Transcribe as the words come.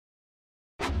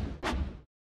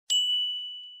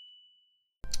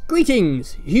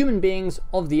Greetings, human beings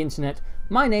of the internet.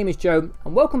 My name is Joe,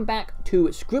 and welcome back to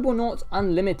Scribblenauts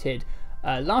Unlimited.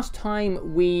 Last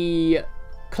time we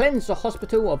cleansed the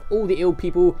hospital of all the ill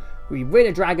people, we rid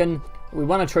a dragon, we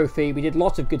won a trophy, we did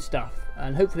lots of good stuff.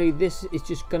 And hopefully this is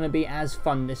just going to be as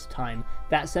fun this time.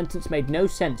 That sentence made no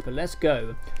sense, but let's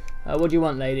go. What do you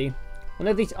want, lady? One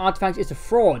of these artifacts is a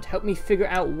fraud. Help me figure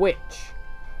out which.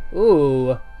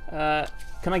 Ooh. Can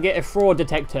I get a fraud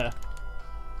detector?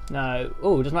 No.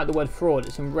 Oh, it doesn't like the word fraud.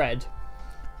 It's in red.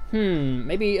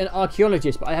 Maybe an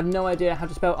archaeologist, but I have no idea how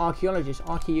to spell archaeologist.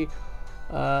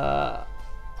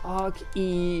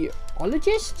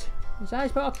 Archaeologist? Is that how you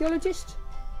spell archaeologist?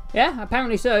 Yeah,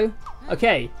 apparently so.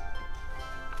 Okay.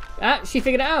 She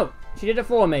figured it out. She did it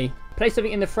for me. Place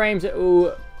something in the frames that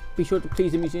will be sure to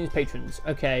please the museum's patrons.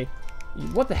 Okay.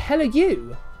 What the hell are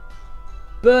you?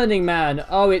 Burning Man.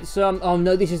 Oh, it's oh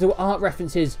no, this is all art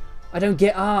references. I don't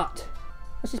get art.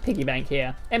 What's this piggy bank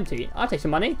here? Empty. I'll take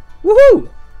some money. Woohoo!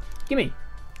 Gimme.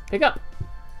 Pick up.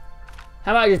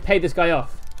 How about I just pay this guy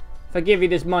off? If I give you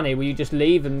this money, will you just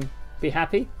leave and be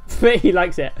happy? He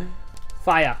likes it.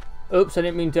 Fire. Oops, I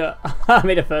didn't mean to. I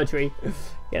made a fir tree.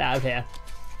 Get out of here.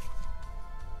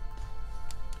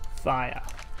 Fire.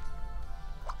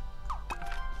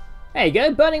 There you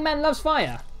go. Burning Man loves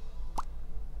fire.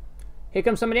 Here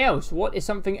comes somebody else. What is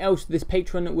something else this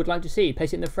patron would like to see?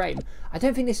 Place it in the frame. I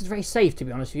don't think this is very safe, to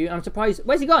be honest with you. I'm surprised.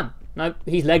 Where's he gone? No,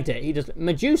 he's legged it. He just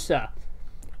Medusa.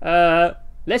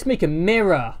 Let's make a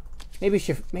mirror. Maybe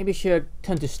she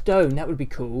turn to stone. That would be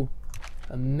cool.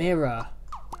 A mirror.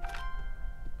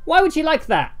 Why would she like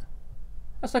that?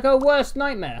 That's like her worst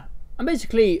nightmare. I'm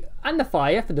basically, and the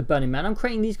fire for the Burning Man. I'm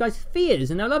creating these guys' fears,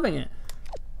 and they're loving it.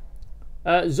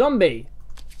 Zombie.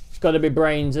 It's got to be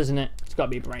brains, isn't it? It's got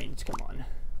to be brains. Come on.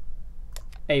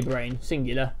 A brain,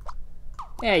 singular.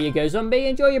 There you go, zombie.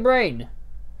 Enjoy your brain.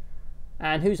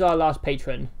 And who's our last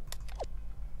patron?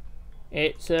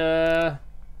 It's Mrs.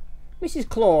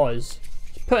 Claus.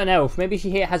 Just put an elf. Maybe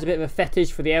she here has a bit of a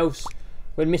fetish for the elves.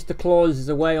 When Mr. Claus is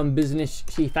away on business,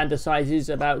 she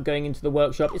fantasizes about going into the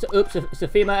workshop. It's a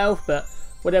female elf, but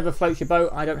whatever floats your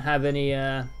boat. I don't have any,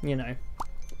 you know,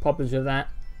 problems with that.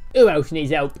 Who else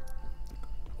needs help?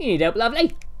 You need help,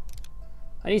 lovely.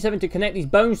 I need something to connect these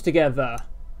bones together.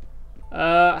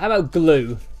 How about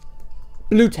glue?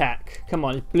 Blue tack. Come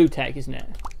on, it's blue tack, isn't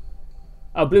it?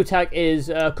 Oh, blue tack is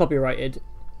copyrighted,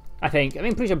 I think. I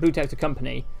mean, pretty sure blue tack's a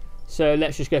company. So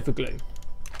let's just go for glue.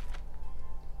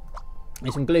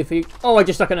 Need some glue for you. Oh, I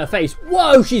just stuck on her face.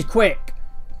 Whoa, she's quick.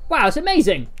 Wow, it's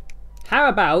amazing. How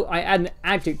about I add an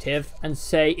adjective and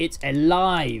say it's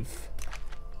alive?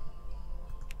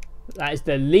 That is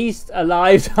the least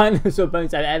alive dinosaur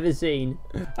bones I've ever seen.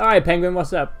 Alright, Penguin,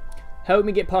 what's up? Help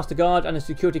me get past the guard and a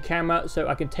security camera so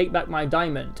I can take back my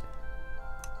diamond.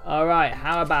 Alright,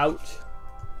 how about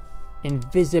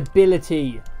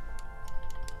invisibility?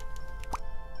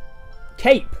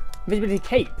 Cape. Invisibility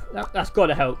cape. That's got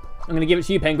to help. I'm going to give it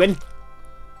to you, Penguin.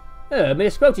 Oh, I made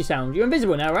a squelchy sound. You're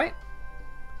invisible now, right?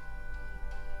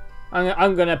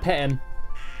 I'm going to pet him.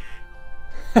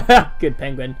 Good,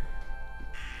 Penguin.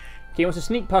 Okay, he wants to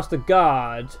sneak past the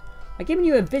guard. I've given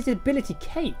you a invisibility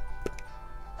cape.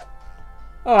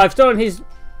 Oh, I've stolen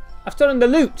the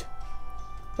loot.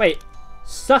 Wait,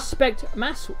 suspect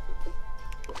mass.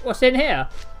 What's in here?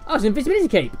 Oh, it's an invisibility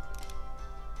cape.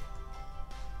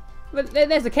 But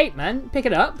there's the cape, man. Pick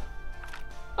it up.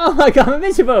 Oh my god, I'm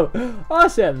invisible.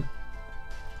 Awesome.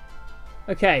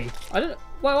 Okay, I don't know.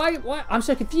 Why? I'm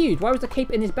so confused. Why was the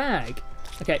cape in his bag?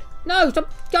 Okay, no, stop.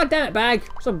 God damn it, bag.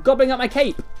 Stop gobbling up my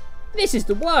cape. This is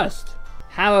the worst.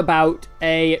 How about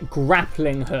a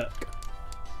grappling hook?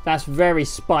 That's very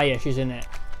spy-ish, isn't it?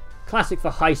 Classic for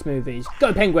heist movies.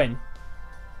 Go, Penguin.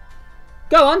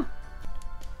 Go on.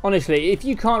 Honestly, if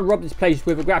you can't rob this place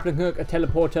with a grappling hook, a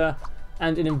teleporter,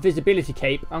 and an invisibility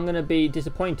cape, I'm going to be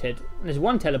disappointed. There's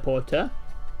one teleporter.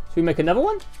 Should we make another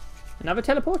one? Another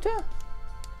teleporter?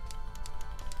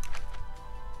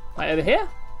 Right over here.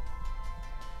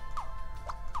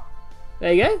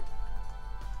 There you go.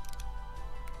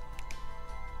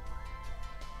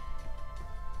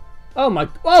 Oh my...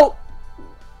 Oh!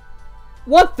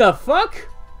 What the fuck?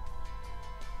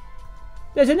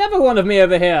 There's another one of me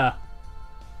over here.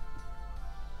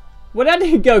 Well, that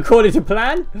didn't go according to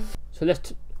plan. So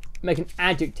let's make an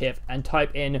adjective and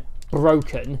type in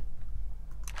broken.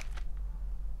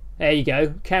 There you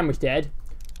go. Camera's dead.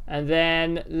 And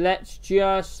then let's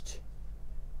just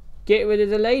get rid of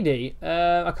the lady.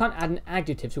 I can't add an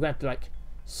adjective, so we're going to have to, like,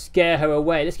 scare her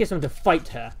away. Let's get someone to fight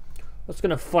her. What's going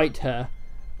to fight her?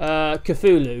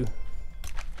 Cthulhu.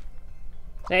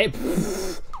 Hey,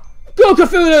 go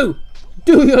Cthulhu!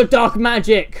 Do your dark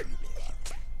magic.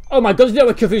 Oh my god, there's no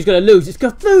way Cthulhu's going to lose. It's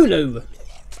Cthulhu.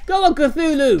 Go on,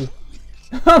 Cthulhu.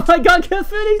 Oh my god,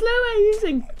 Cthulhu's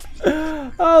losing.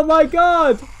 Oh my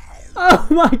god. Oh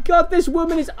my god, this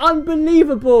woman is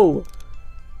unbelievable.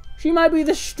 She might be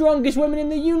the strongest woman in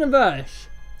the universe.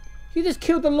 She just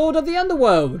killed the Lord of the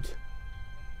Underworld.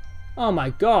 Oh my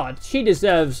god, she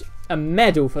deserves a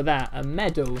medal for that. A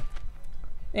medal.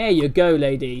 There you go,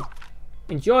 lady.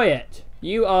 Enjoy it.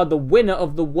 You are the winner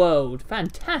of the world.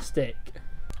 Fantastic.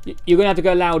 You're going to have to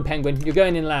go loud, Penguin. You're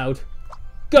going in loud.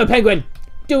 Go, Penguin.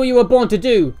 Do what you were born to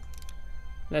do.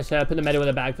 Let's put the medal in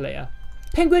the bag for later.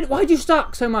 Penguin, why'd you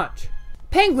suck so much?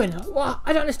 Penguin, what?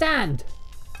 I don't understand.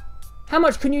 How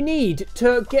much can you need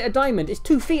to get a diamond? It's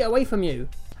 2 feet away from you.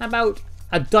 How about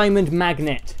a diamond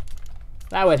magnet?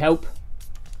 That would help.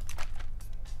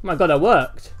 Oh my god, that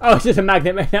worked. Oh, it's just a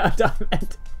magnet made out of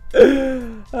diamond.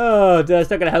 Oh, that's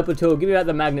not going to help at all. Give me back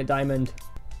the magnet diamond.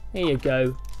 Here you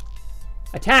go.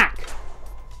 Attack!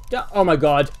 Oh my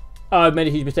god. Oh, I've made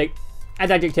a huge mistake.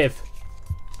 Add adjective.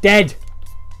 Dead.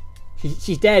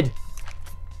 She's dead.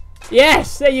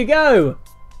 Yes, there you go.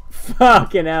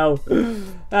 Fucking hell.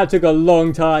 That took a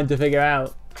long time to figure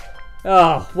out.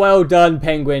 Oh, well done,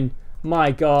 Penguin.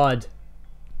 My god.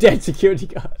 Dead security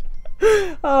guard.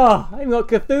 Oh, I even got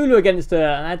Cthulhu against her,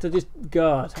 and I had to just...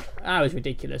 God, that was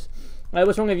ridiculous.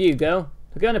 What's wrong with you, girl?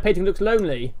 The girl in the painting looks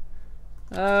lonely.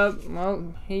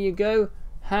 Well, here you go.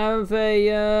 Have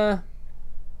a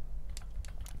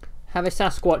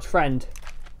Sasquatch friend.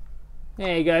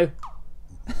 There you go.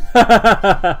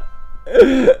 A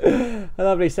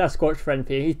lovely Sasquatch friend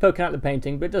for you. He's poking out the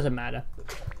painting, but it doesn't matter.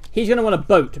 He's going to want a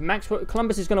boat.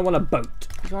 Columbus is going to want a boat.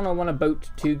 He's going to want a boat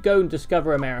to go and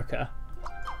discover America.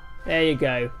 There you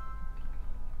go.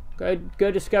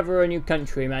 Go discover a new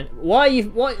country, man.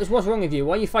 What's wrong with you?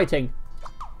 Why are you fighting?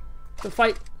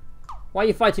 Why are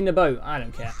you fighting the boat? I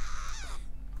don't care.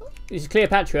 This is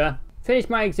Cleopatra. Finish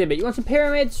my exhibit. You want some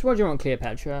pyramids? What do you want,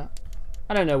 Cleopatra?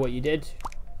 I don't know what you did. Do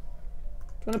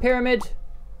you want a pyramid?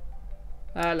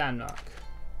 Landmark.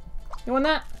 You want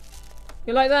that?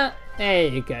 You like that? There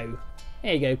you go.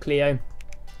 There you go, Cleo.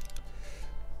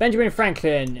 Benjamin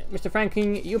Franklin. Mr.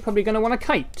 Franklin, you're probably going to want a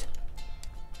kite.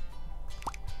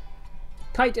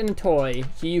 Kite and a toy.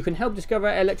 So you can help discover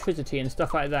electricity and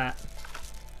stuff like that.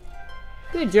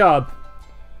 Good job.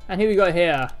 And who we got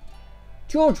here?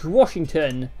 George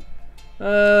Washington.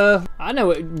 I know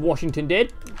what Washington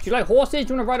did. Do you like horses?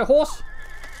 Do you want to ride a horse?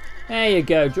 There you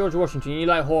go, George Washington. You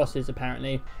like horses,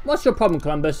 apparently. What's your problem,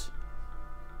 Columbus?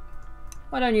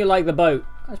 Why don't you like the boat?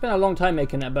 I spent a long time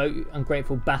making that boat, you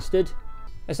ungrateful bastard.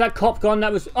 Is that cop gone?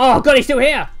 That was... Oh, God, he's still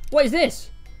here! What is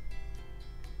this?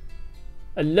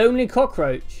 A lonely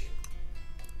cockroach.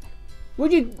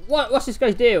 Would you... What's this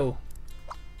guy's deal?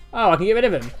 Oh, I can get rid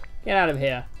of him. Get out of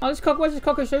here. Oh, why is this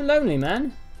cockroach so lonely,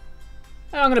 man?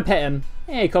 Oh, I'm going to pet him.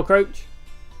 Hey, cockroach.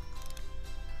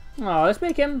 Oh, let's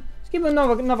give him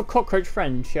another cockroach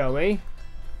friend, shall we?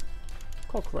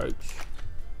 Cockroach.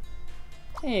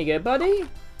 There you go, buddy.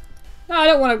 No, I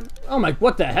don't want to... Oh, my...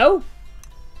 What the hell?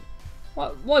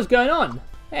 What's going on?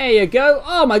 There you go.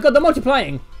 Oh, my God, they're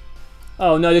multiplying.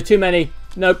 Oh, no, there's too many.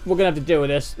 Nope, we're going to have to deal with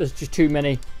this. There's just too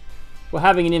many. We're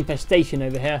having an infestation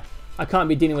over here. I can't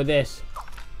be dealing with this.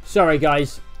 Sorry,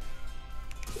 guys.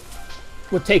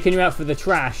 We're taking you out for the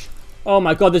trash. Oh,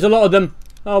 my God, there's a lot of them.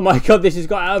 Oh, my God, this has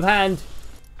got out of hand.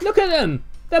 Look at them.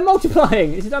 They're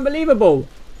multiplying. This is unbelievable.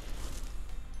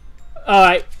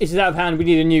 Alright, this is out of hand. We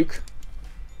need a nuke.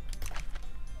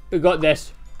 We got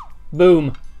this.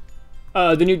 Boom.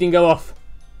 The nuke didn't go off.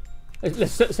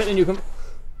 Let's set the nuke on.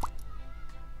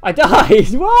 I died.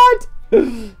 What?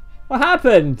 What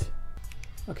happened?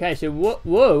 Okay, so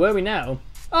whoa, where are we now?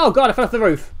 Oh God, I fell off the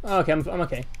roof. Oh, okay, I'm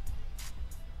okay.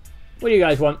 What do you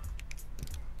guys want?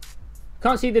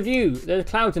 Can't see the view. There's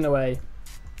clouds in the way.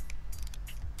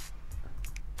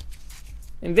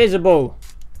 Invisible.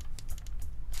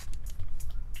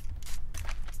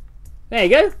 There you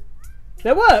go.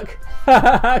 They work.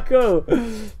 Cool.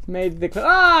 Made the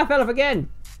I fell off again.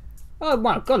 Oh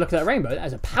my God, look at that rainbow. That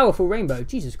is a powerful rainbow.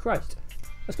 Jesus Christ.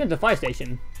 Let's go to the fire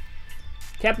station.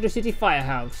 Capital City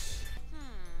Firehouse.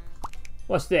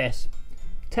 What's this?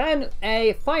 Turn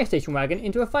a fire station wagon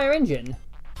into a fire engine.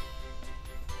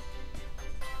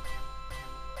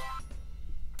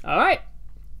 Alright.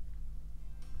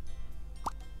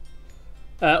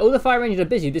 All the fire engines are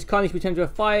busy. This car needs to be turned into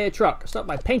a fire truck. Start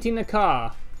by painting the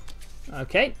car.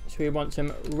 Okay, so we want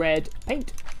some red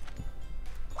paint.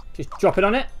 Just drop it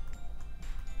on it.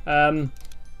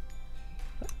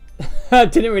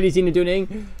 Didn't really seem to do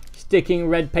anything. Sticking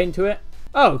red paint to it.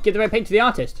 Oh, give the red paint to the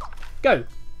artist. Go.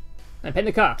 And paint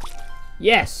the car.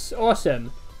 Yes,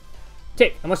 awesome.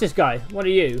 Tick. And what's this guy? What are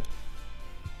you?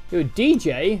 You're a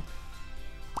DJ?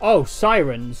 Oh,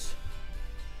 sirens.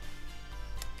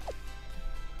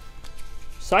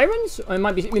 Sirens? Or it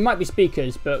might be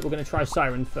speakers, but we're going to try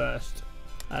siren first.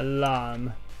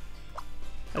 Alarm.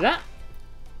 Like that?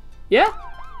 Yeah?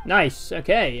 Nice,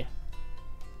 okay.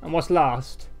 And what's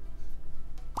last?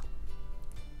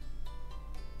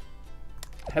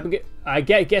 I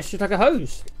guess just like a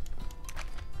hose.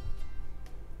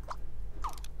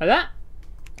 Like that?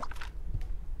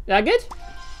 Is that good?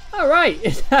 Alright.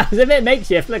 It's a bit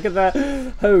makeshift. Look at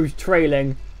the hose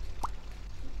trailing.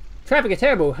 Traffic is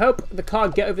terrible. Help the car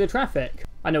get over the traffic.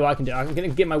 I know what I can do. I'm going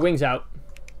to get my wings out.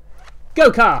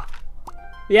 Go car!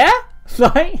 Yeah?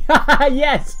 Fly?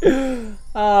 Yes!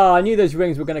 Oh, I knew those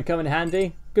wings were going to come in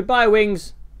handy. Goodbye,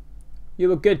 wings. You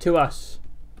were good to us.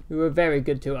 You were very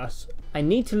good to us. I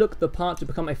need to look the part to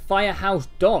become a firehouse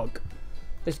dog.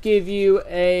 Let's give you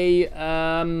a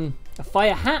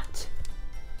fire hat.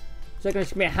 Is that going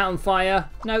to be a hat on fire?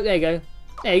 No, there you go.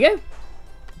 There you go.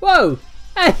 Whoa!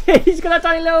 He's got a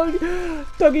tiny little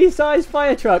doggy-sized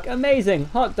fire truck. Amazing.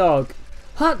 Hot dog.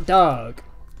 Hot dog.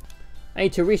 I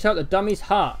need to restart the dummy's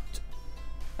heart.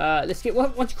 Let's get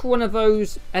what do you call one of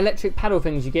those electric paddle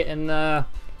things you get in the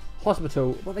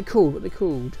hospital? What are they called? What are they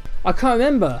called? I can't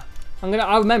remember.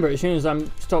 I'll remember it as soon as I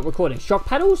stop recording. Shock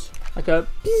paddles? Like a.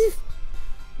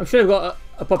 I'm sure they've got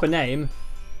a proper name.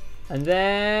 And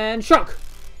then shock.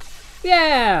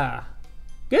 Yeah.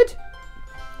 Good.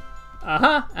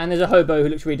 And there's a hobo who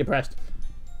looks really depressed.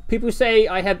 People say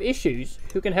I have issues.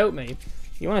 Who can help me?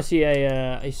 You want to see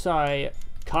a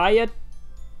psychiatrist?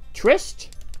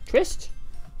 Trist?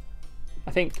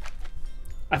 I think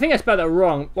I spelled that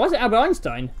wrong. Was it Albert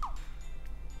Einstein?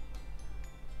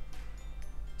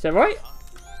 Is that right?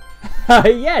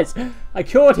 Yes. I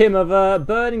cured him of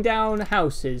burning down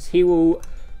houses. He will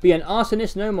be an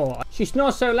arsonist no more. She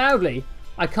snores so loudly,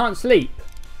 I can't sleep.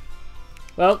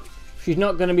 Well, she's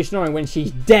not going to be snoring when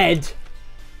she's dead.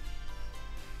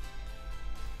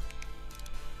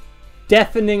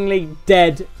 Deafeningly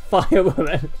dead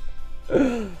firewoman.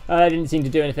 That didn't seem to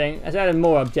do anything. Let's add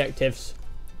more objectives.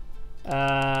 She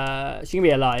can be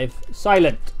alive.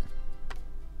 Silent.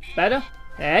 Better?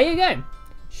 There you go.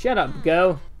 Shut up,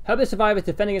 girl. Help the survivors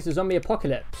defend against the zombie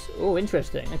apocalypse. Oh,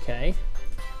 interesting. Okay.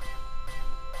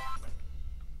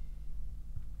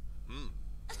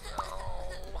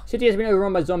 City has been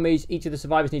overrun by zombies. Each of the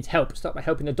survivors needs help. Start by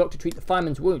helping the doctor treat the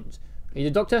fireman's wounds. Are you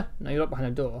the doctor? No, you're not behind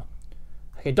a door.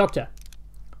 Okay, doctor.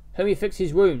 Help me fix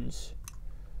his wounds.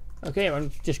 Okay,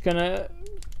 I'm just gonna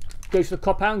go to the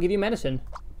cop out and give you medicine.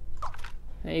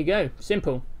 There you go.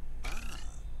 Simple.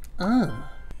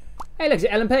 Ah. Hey, look, it's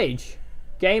Ellen Page.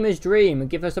 Gamer's dream.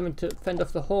 Give her something to fend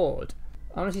off the horde.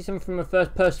 I want to see something from a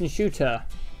first-person shooter.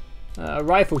 A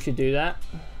rifle should do that.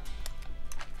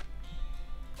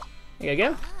 There you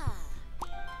go.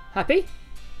 Happy?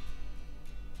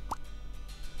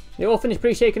 The orphan is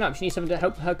pretty shaken up. She needs something to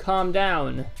help her calm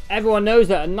down. Everyone knows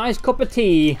that a nice cup of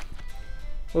tea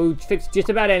will fix just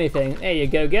about anything. There you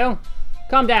go, girl.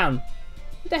 Calm down.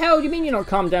 What the hell do you mean you're not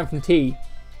calmed down from tea?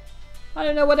 I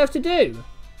don't know what else to do.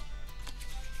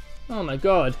 Oh my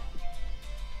god.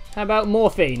 How about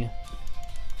morphine?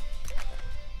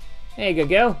 There you go,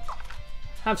 girl.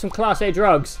 Have some Class A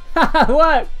drugs. Haha,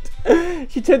 worked!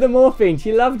 She took the morphine.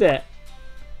 She loved it.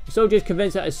 The soldier is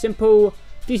convinced that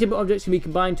three simple objects can be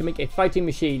combined to make a fighting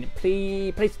machine.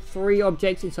 Please place 3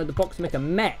 objects inside the box to make a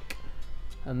mech.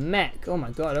 A mech. Oh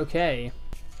my god, okay.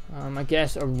 I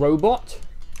guess a robot.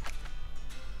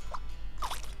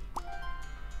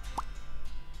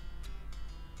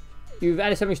 You've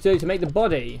added something sturdy to make the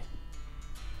body.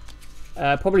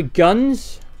 Probably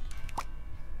guns.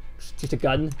 Just a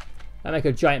gun. That'll make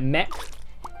a giant mech.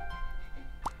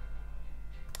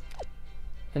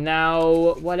 And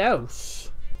now, what else?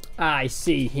 Ah, I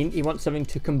see. He wants something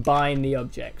to combine the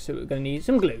objects. So we're going to need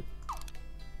some glue.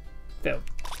 Fill.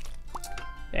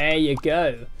 There you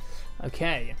go.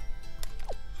 Okay.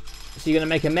 So you're going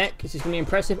to make a mech. Is this going to be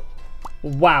impressive?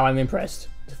 Wow, I'm impressed.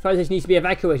 The fire station needs to be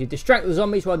evacuated. Distract the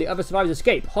zombies while the other survivors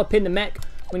escape. Hop in the mech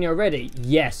when you're ready.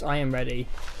 Yes, I am ready.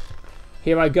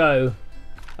 Here I go.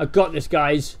 I got this,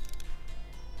 guys.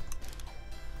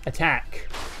 Attack.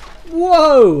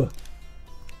 Whoa!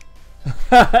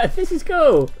 This is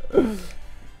cool.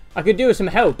 I could do with some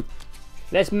help.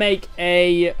 Let's make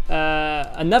a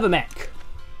another mech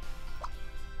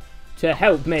to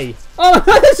help me. Oh,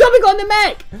 something got in the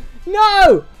mech!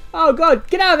 No! Oh god,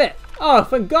 get out of it! Oh,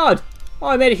 thank god! Oh,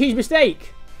 I made a huge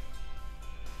mistake.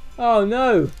 Oh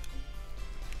no.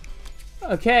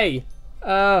 Okay.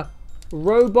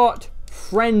 Robot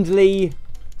friendly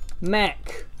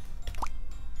Mech.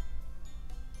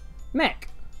 Mech.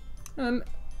 Oh,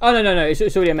 no. It's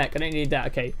already a mech. I don't need that.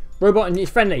 Okay. Robot and it's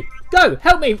friendly. Go!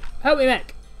 Help me! Help me,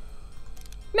 Mech!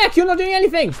 Mech, you're not doing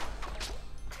anything!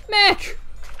 Mech!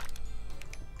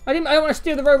 I don't want to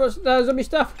steal the robot's zombie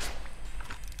stuff.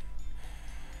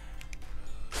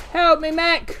 Help me,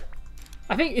 Mech!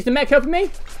 I think, is the mech helping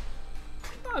me?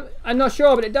 I'm not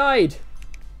sure, but it died.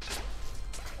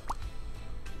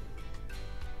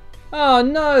 Oh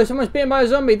no, someone's bitten by a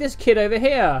zombie. This kid over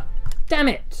here. Damn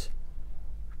it.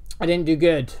 I didn't do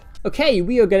good. Okay,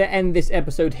 we are going to end this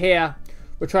episode here.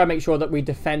 We'll try and make sure that we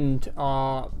defend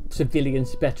our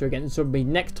civilians better against zombies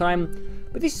next time.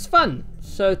 But this is fun.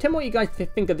 So tell me what you guys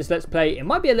think of this Let's Play. It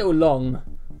might be a little long.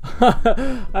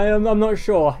 I'm not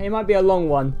sure. It might be a long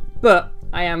one. But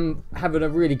I am having a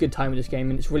really good time with this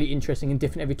game. And it's really interesting and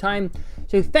different every time.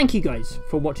 So thank you guys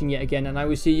for watching yet again. And I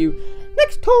will see you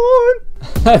next time.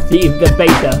 the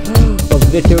beta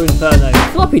of Little Inferno.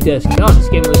 Floppy disk. God, this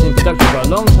game was in production for a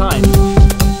long time.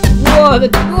 Whoa!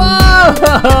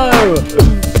 Whoa!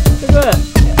 Look at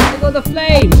that! Look at the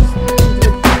flames!